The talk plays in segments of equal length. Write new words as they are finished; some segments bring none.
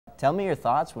Tell me your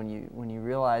thoughts when you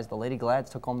realized the Lady Glads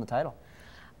took home the title.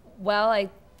 Well, I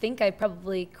think I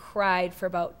probably cried for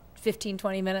about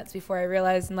 15-20 minutes before I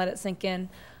realized and let it sink in.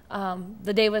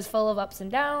 The day was full of ups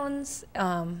and downs.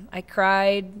 I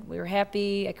cried. We were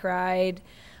happy. I cried.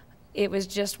 It was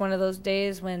just one of those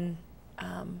days when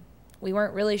we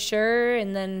weren't really sure,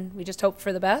 and then we just hoped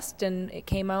for the best, and it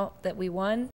came out that we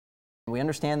won. We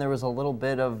understand there was a little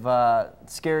bit of a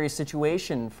scary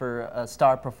situation for a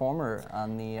star performer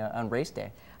on race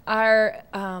day.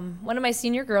 One of my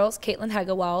senior girls, Caitlin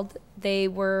Hegewald, they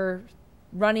were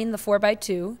running the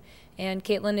 4x2, and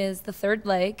Caitlin is the third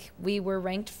leg. We were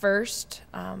ranked first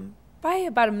by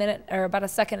about a minute or about a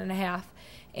second and a half,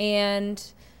 and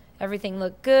everything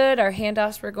looked good. Our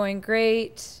handoffs were going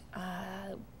great.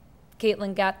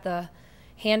 Caitlin got the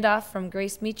handoff from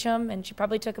Grace Meacham, and she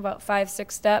probably took about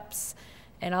 5-6 steps,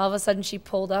 and all of a sudden she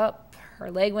pulled up.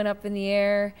 Her leg went up in the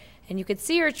air, and you could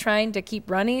see her trying to keep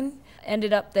running.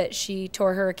 Ended up that she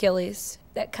tore her Achilles.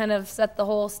 That kind of set the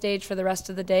whole stage for the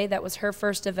rest of the day. That was her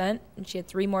first event, and she had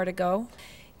 3 more to go.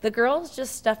 The girls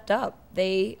just stepped up.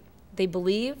 They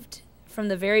believed from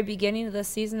the very beginning of the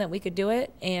season that we could do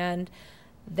it, and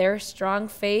their strong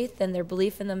faith and their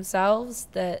belief in themselves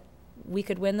that we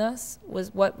could win this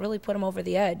was what really put them over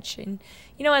the edge. And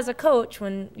you know, as a coach,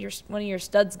 when one of your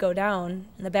studs go down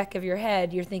in the back of your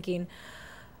head, you're thinking,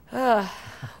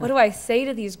 what do I say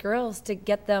to these girls to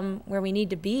get them where we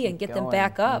need to be and get them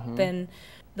back up? And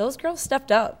those girls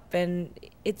stepped up, and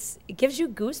it gives you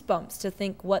goosebumps to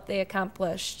think what they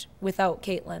accomplished without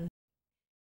Caitlin.